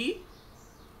to be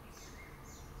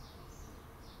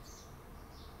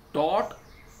taught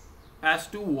as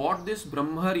to what this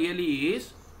brahma really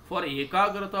is, for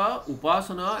ekagrata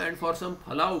upasana and for some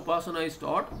phala upasana is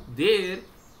taught, there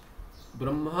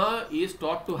brahma is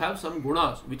taught to have some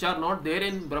gunas which are not there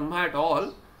in brahma at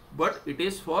all, but it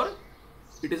is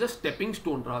a stepping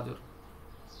stone rather.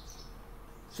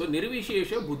 So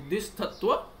nirvishesha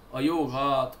buddhisthatva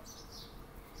ayogat.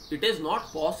 It is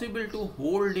not possible to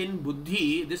hold in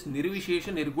buddhi this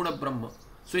nirvishesha nirguna brahma.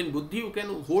 So in buddhi you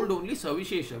can hold only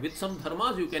savishesha. With some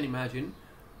dharmas you can imagine.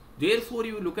 Therefore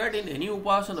you look at in any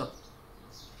upasana,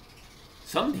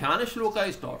 some dhyana shloka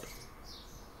is taught.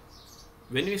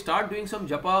 When we start doing some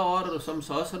japa or some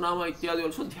sahasranama ityadi,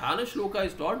 also dhyana shloka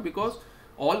is taught, because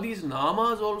all these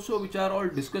namas also which are all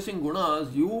discussing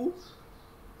gunas, you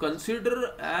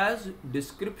consider as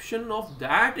description of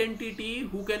that entity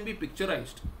who can be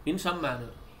picturized in some manner,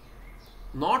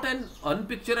 not an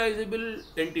unpicturizable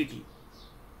entity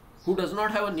who does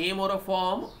not have a name or a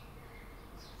form.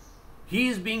 He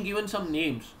is being given some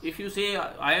names. If you say,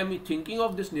 I am thinking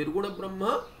of this nirguna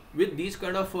brahma with these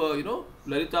kind of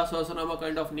Lalita Sahasranama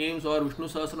kind of names, or Vishnu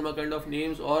Sahasranama kind of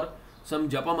names, or some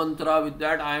japa mantra, with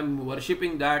that I am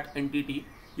worshipping that entity.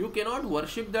 You cannot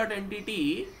worship that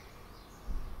entity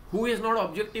who is not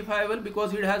objectifiable,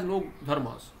 because it has no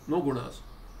dharmas, no gunas,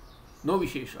 no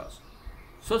visheshas.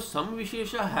 So some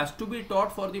vishesha has to be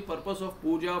taught for the purpose of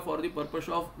puja, for the purpose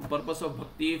of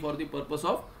bhakti, for the purpose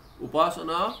of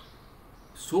upasana,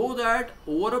 so that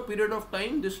over a period of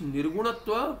time this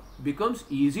nirgunatva becomes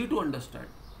easy to understand.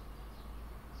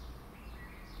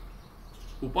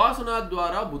 Upasana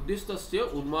dwara buddhistasya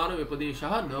unmana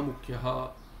vipadeshaha na mukhyaha.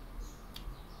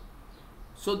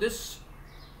 So this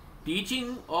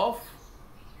teaching of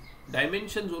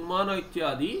dimensions unmana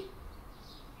ityadi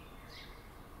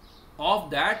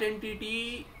of that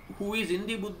entity who is in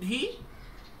the buddhi,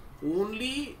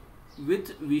 only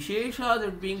with visheshas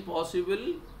it being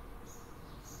possible.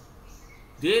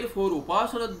 Therefore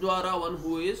upasana dwara, one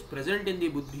who is present in the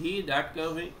buddhi, that kind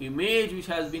of an image which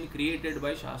has been created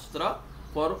by shastra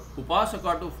for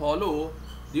upasaka to follow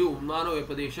the unmana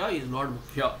vipadesha is not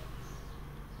mukhya.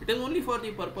 It is only for the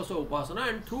purpose of upasana,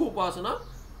 and through upasana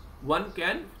one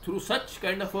can, through such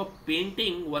kind of a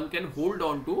painting, one can hold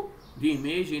on to the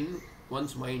image in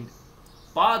one's mind.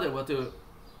 Padavat,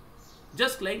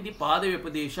 just like the pada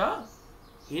vipadesha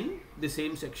in the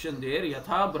same section there,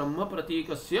 yatha brahma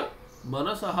pratikasya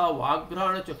manasaha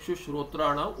vagrana chakshu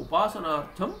shrotrana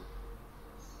upasanartham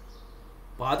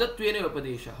padatvena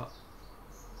vipadeshaha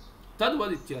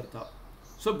tadvad ityartha.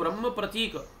 So brahma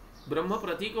pratika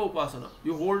upasana,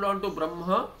 you hold on to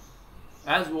brahma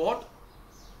as what?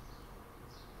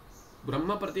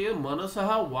 Brahma pratika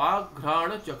manasaha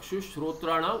vagrana chakshu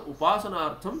shrotrana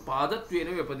upasanartham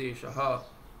padatvena vipadeshaha.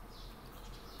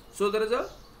 So there is a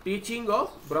teaching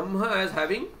of brahma as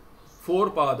having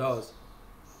 4 padas.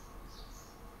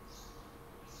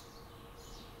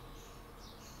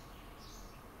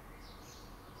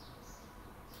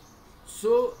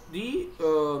 So the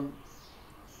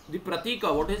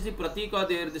pratika, what is the pratika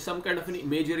there? There is some kind of an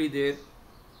imagery there.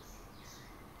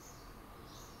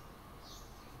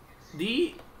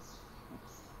 The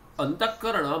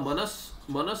antakarana,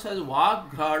 manas has vak,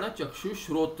 ghrana, chakshu,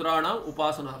 shrotrana,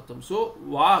 upasanartham. So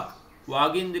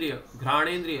vagindriya,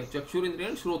 ghanendriya, chakshurindriya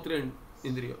and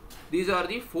shrotrendriya. These are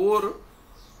the 4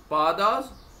 padas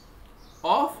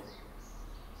of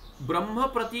Brahma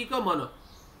pratika mana.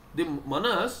 The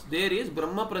manas there is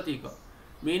Brahma pratika,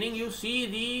 meaning you see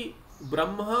the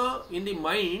Brahma in the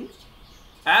mind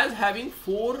as having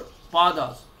 4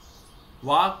 padas: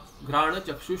 vak, ghrana,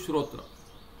 chakshu, shrotra.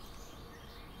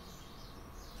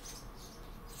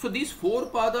 So these 4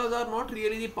 padas are not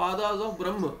really the padas of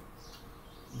Brahma.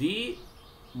 The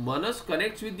manas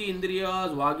connects with the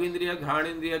indriyas, vagindriya,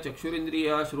 ghanendriya,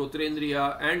 chakshurindriya,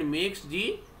 shrotrendriya, and makes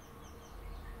the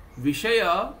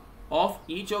vishaya of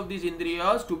each of these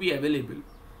indriyas to be available.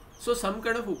 So some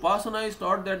kind of upasana is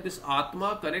taught that this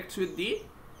atma connects with the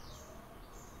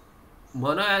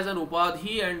mana as an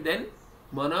upadhi, and then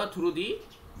mana through the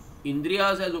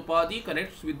indriyas as upadhi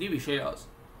connects with the vishayas.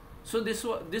 So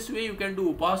this way you can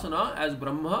do upasana as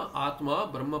Brahma, Atma,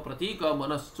 Brahma pratika,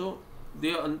 manas. So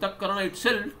the antakarana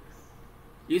itself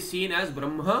is seen as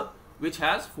Brahma, which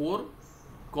has 4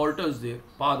 quarters there,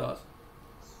 padas.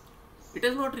 It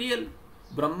is not real.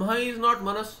 Brahma is not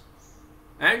manas,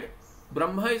 and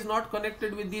Brahma is not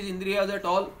connected with these indriyas at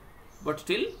all. But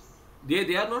still,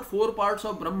 they are not 4 parts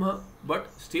of Brahma, but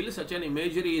still such an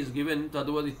imagery is given.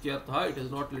 Tadvad ityartha. It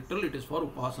is not literal, it is for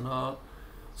upasana.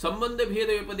 Sambandha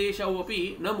bheda vipadeshav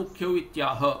api na mukhyau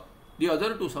ityaha. The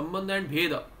other two, sambandha and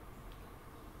bheda,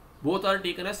 both are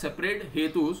taken as separate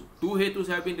hetus. 2 hetus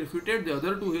have been refuted. The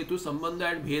other 2 hetus,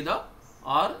 sambandha and bheda,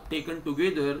 are taken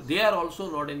together. They are also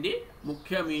not in the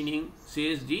mukhya meaning,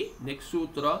 says the next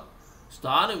sutra.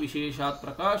 Sthana visheshat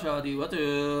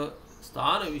prakashadivat.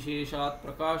 Sthana visheshat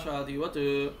prakashadivat.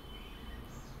 It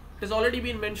has already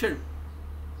been mentioned.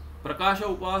 Prakasha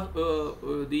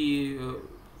the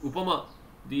upama,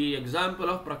 the example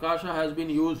of prakasha has been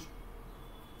used.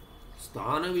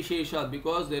 Sthana visheshat,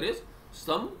 because there is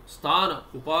some sthana,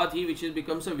 upadhi, which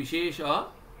becomes a vishesha.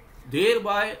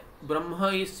 Thereby Brahma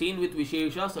is seen with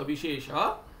vishesha,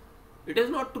 savishesha. It is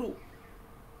not true.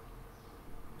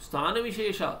 Sthana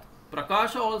visheshat.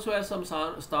 Prakasha also has some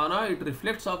sthana. It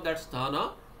reflects of that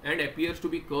sthana and appears to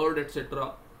be curved,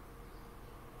 etc.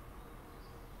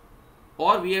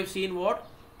 Or we have seen what?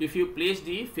 If you place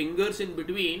the fingers in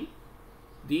between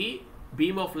the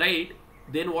beam of light,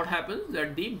 then what happens?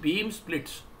 That the beam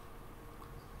splits.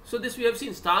 So this we have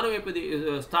seen. Sthana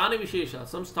vishesha.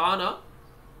 Some sthana,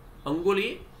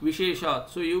 anguli visheshat.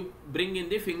 So you bring in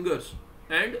the fingers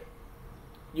and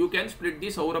you can split the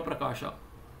saura prakasha.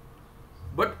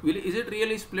 But is it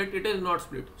really split? It is not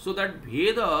split. So that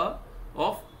bheda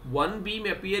of one beam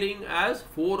appearing as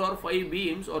 4 or 5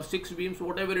 beams or 6 beams,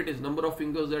 whatever it is, number of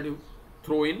fingers that you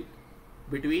throw in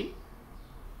between,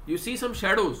 you see some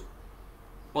shadows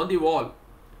on the wall,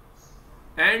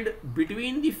 and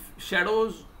between the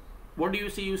shadows, what do you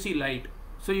see? You see light.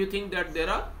 So you think that there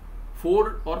are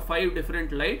 4 or 5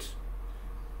 different lights,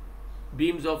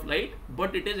 beams of light,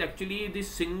 but it is actually the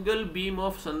single beam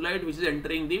of sunlight which is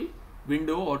entering the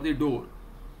window or the door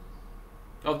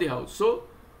of the house. So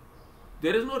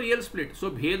there is no real split. So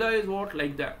bheda is what?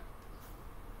 Like that.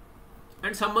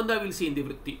 And sambandha will see in the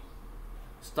vritti.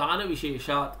 Sthana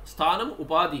visheshat. Sthanam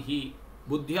upadhihi.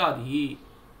 Buddhyadhihi.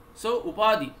 So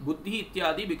upadi, buddhi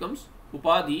ityadi becomes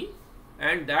upadi,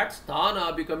 and that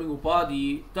sthana becoming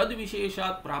upadi. Tad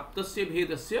visheshat praptasya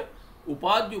bhedasya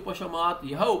upadya upashamat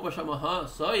yaha upashamaha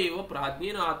sa eva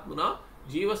prajnena atmana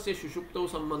जीवस्य सुषुप्तौ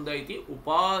संबंधः इति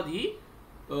उपाधि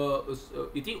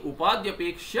इति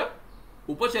उपाध्यपेक्ष्य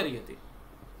उपचर्यते.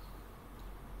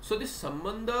 So this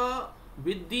sambandha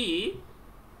with the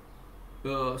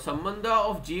sambandha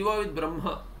of jiva with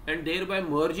Brahma and thereby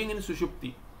merging in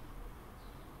sushupti,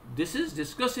 this is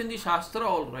discussed in the shastra,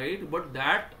 all right, but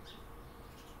that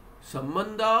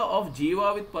sambandha of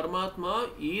jiva with Paramatma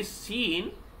is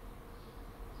seen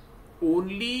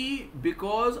only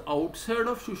because outside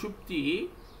of Sushupti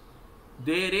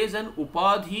there is an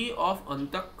upadhi of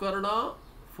antakarana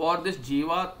for this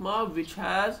Jivatma, which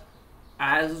has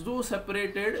as though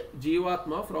separated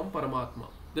Jivatma from Paramatma.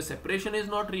 The separation is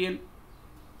not real.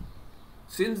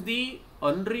 Since the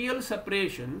unreal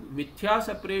separation, mithya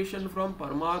separation from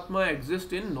Paramatma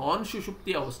exists in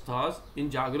non-Sushupti avasthas, in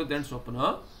Jagrat and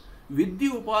Swapna, with the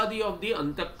upadhi of the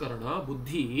antakarana,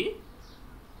 buddhi.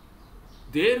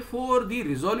 Therefore, the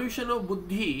resolution of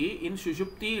buddhi in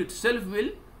Sushupti itself will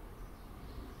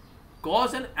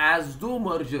cause an as though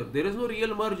merger. There is no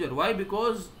real merger. Why?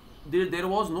 Because there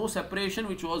was no separation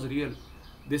which was real.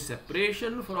 The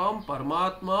separation from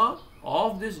Paramatma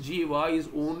of this jiva is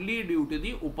only due to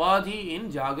the upadhi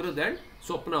in Jagrad and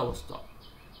Swapna avastha.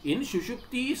 In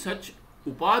Sushupti, such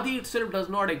upadhi itself does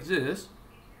not exist,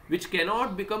 which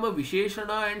cannot become a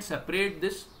visheshana and separate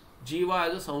this jiva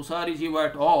as a samsari jiva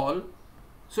at all.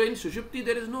 So in Sushupti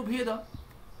there is no bheda.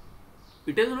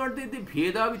 It is not that the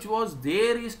bheda which was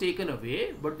there is taken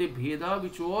away, but the bheda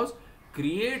which was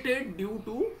created due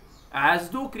to, as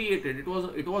though created,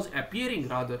 it was appearing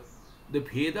rather. The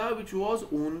bheda which was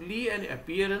only an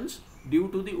appearance due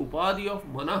to the upadhi of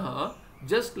manaha,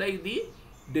 just like the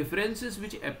differences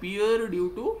which appear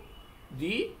due to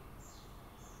the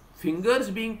fingers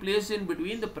being placed in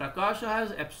between. The prakasha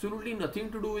has absolutely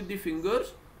nothing to do with the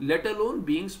fingers, let alone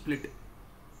being split.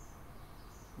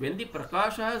 When the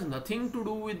prakasha has nothing to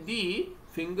do with the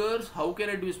fingers, how can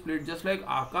it be split? Just like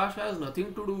akasha has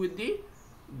nothing to do with the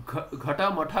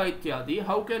ghata matha ityadi,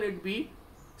 how can it be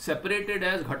separated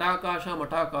as ghatakasha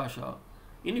matakasha?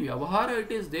 In vyavahara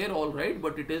it is there, all right,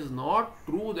 but it is not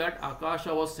true that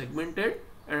akasha was segmented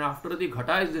and after the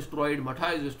ghata is destroyed,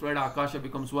 matha is destroyed, akasha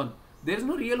becomes one. There is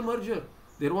no real merger.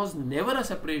 There was never a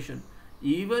separation.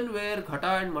 Even where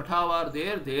ghata and matha are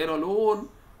there, there alone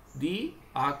the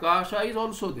Akasha is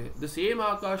also there. The same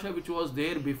Akasha which was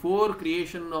there before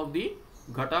creation of the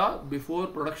Ghata, before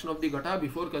production of the Ghata,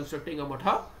 before constructing a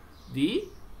Matha, the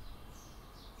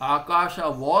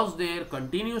Akasha was there,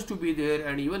 continues to be there,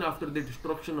 and even after the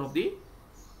destruction of the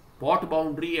pot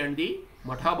boundary and the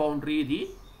Matha boundary,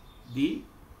 the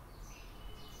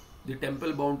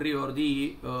temple boundary, or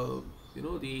the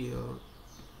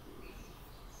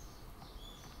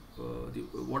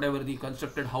whatever the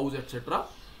constructed house, etc.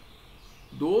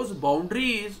 Those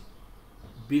boundaries,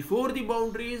 before the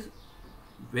boundaries,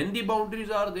 when the boundaries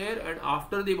are there, and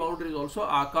after the boundaries also,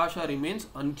 Akasha remains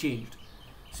unchanged.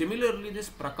 Similarly, this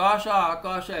Prakasha,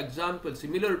 Akasha example,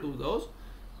 similar to those,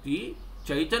 the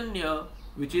Chaitanya,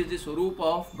 which is the Swarupa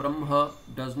of Brahma,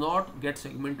 does not get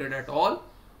segmented at all,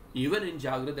 even in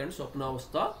Jagrata and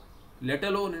Swapnavastha, let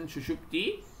alone in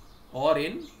Sushupti or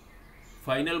in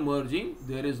final merging.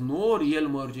 There is no real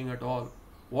merging at all.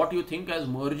 What you think as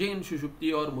merging in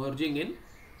Sushupti or merging in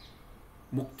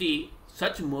Mukti,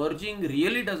 such merging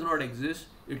really does not exist.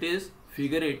 It is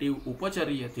figurative,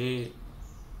 upacharyate.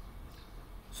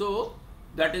 So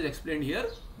that is explained here.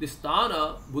 The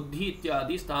sthana, buddhi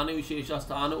ityadi, sthana vishesha,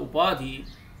 sthana upadhi,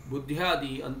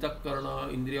 buddhyadi, antakarana,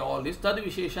 indriya, all this, tad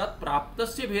visheshat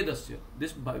praptasya bhedasya.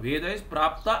 This bheda is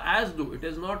prapta as though it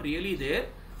is not really there.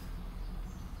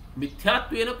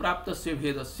 Mithyattvena praptasya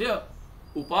bhedasya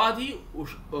upadhi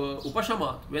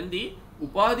upashamat. When the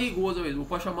upadhi goes away,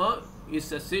 upashama is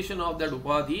cessation of that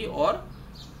upadhi, or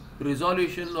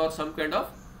resolution, or some kind of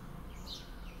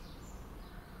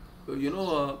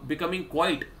becoming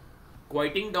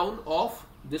quieting down of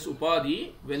this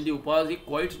upadhi. When the upadhi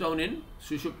quiets down in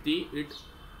Sushupti, it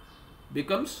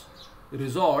becomes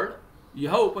resolved.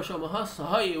 Yaha upashamaha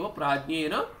saha eva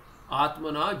prajnena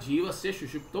atmana jivasya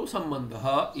sushupto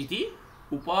sambandha iti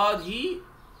upadhi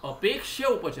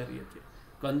apekshya upacharyate.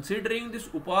 Considering this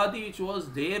upadhi which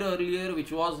was there earlier,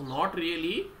 which was not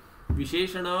really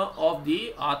visheshana of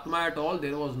the atma at all,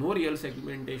 there was no real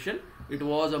segmentation, it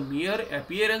was a mere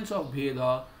appearance of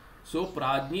bheda. So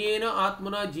prajnena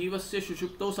atmana jivasya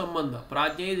sushupto sambandha.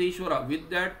 Prajna is Ishvara. With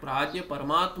that prajna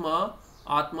paramatma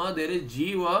atma, there is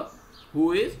jiva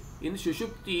who is in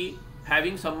sushupti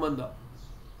having sambandha.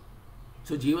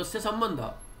 So jivasya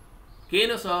sambandha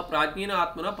kena sa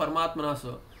prajnena atmana paramatmana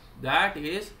sa. That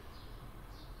is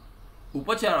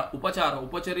upachara.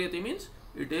 Upacharyate means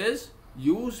it is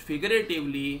used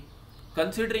figuratively,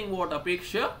 considering what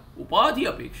apeksha, upadhi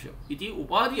apeksha, iti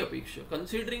upadhi apeksha.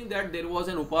 Considering that there was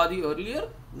an upadhi earlier,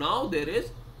 now there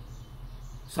is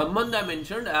sambandha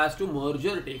mentioned as to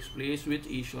merger takes place with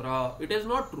Ishvara. It is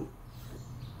not true,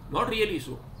 not really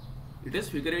so. It is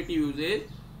figurative usage.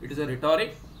 It is a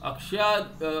rhetoric.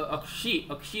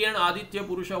 Akshi and Aditya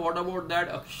Purusha. What about that?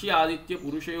 Akshi Aditya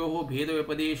Purushayoho Bheda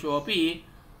Vipadesho api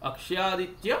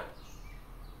Akshyaditya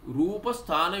Rupa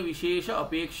Sthana Vishesha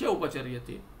Apeksha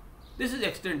Upacharyate. This is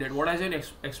extended. What I have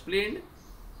explained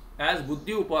as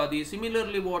Buddhi Upadhi.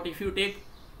 Similarly, what if you take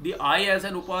the eye as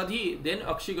an Upadhi, then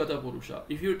Akshigata Purusha.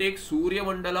 If you take Surya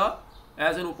Mandala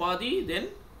as an Upadhi, then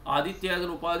Aditya as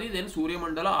an Upadhi, then Surya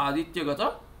Mandala Aditya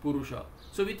Gata Purusha.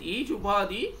 So with each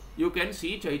Upadhi, you can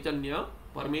see Chaitanya,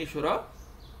 Parmeshwara,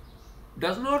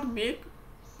 does not make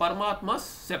Paramatma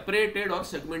separated or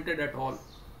segmented at all.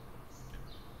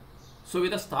 So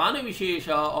with the Sthana Vishesha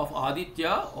of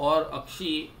Aditya or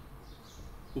Akshi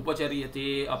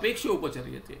Upacharyate, Apeksha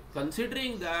Upacharyate.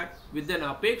 Considering that with an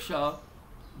Apeksha,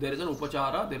 there is an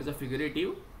Upachara, there is a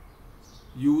figurative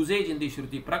usage in the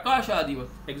Shruti. Prakasha Adivat.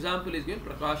 Example is given.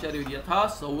 Prakasha Adivat. Yatha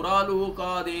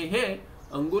Sauraloka Dehe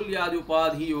Angulyadi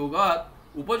Upadhi Yogat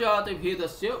Upajata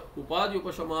Bhedasya Upadhi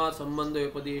Upashama Sambandha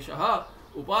Vipadeshaha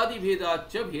Upadhi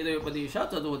Bhedacha Bheda Vipadesha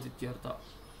Tadvatityartha.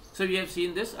 So we have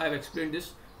seen this. I have explained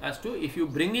this as to if you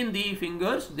bring in the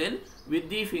fingers, then with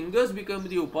the fingers become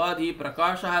the upadhi.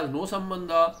 Prakasha has no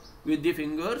sambandha with the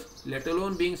fingers, let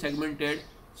alone being segmented.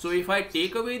 So if I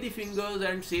take away the fingers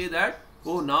and say that,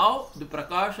 oh, now the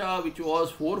prakasha which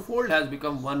was fourfold has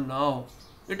become one now,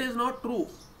 it is not true.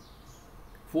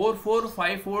 Fourfold,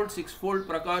 fivefold, sixfold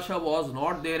prakasha was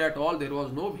not there at all. There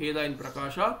was no bheda in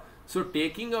prakasha. So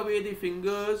taking away the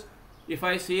fingers, if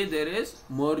I say there is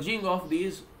merging of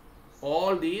these,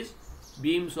 all these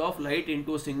beams of light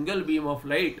into a single beam of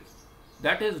light,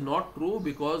 that is not true,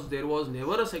 because there was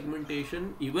never a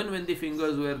segmentation. Even when the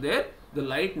fingers were there, the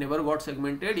light never got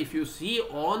segmented. If you see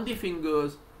on the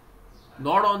fingers,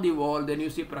 not on the wall, then you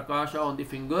see prakasha on the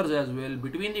fingers as well,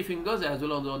 between the fingers as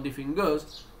well as on the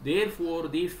fingers. Therefore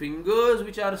the fingers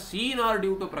which are seen are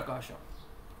due to prakasha.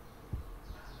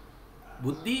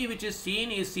 Buddhi which is seen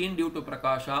due to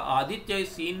prakasha. Aditya is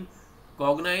seen,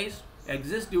 cognized,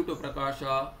 exists due to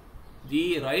prakasha.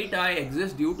 The right eye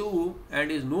exists due to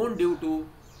and is known due to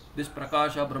this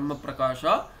prakasha, Brahma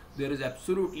prakasha. There is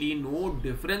absolutely no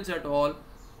difference at all.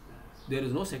 There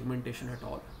is no segmentation at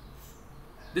all.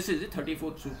 This is the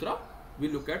 34th sutra. We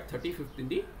look at 35th in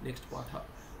the next patha.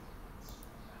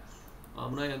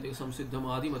 आमनायन्ते संसिद्धम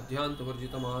आदि मध्यांत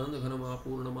वर्जितम आनंद घनम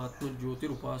आपूर्णम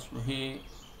आत्मज्योतिरुपास्महे.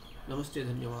 नमस्ते,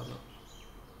 धन्यवाद.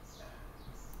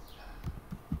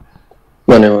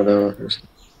 धन्यवाद.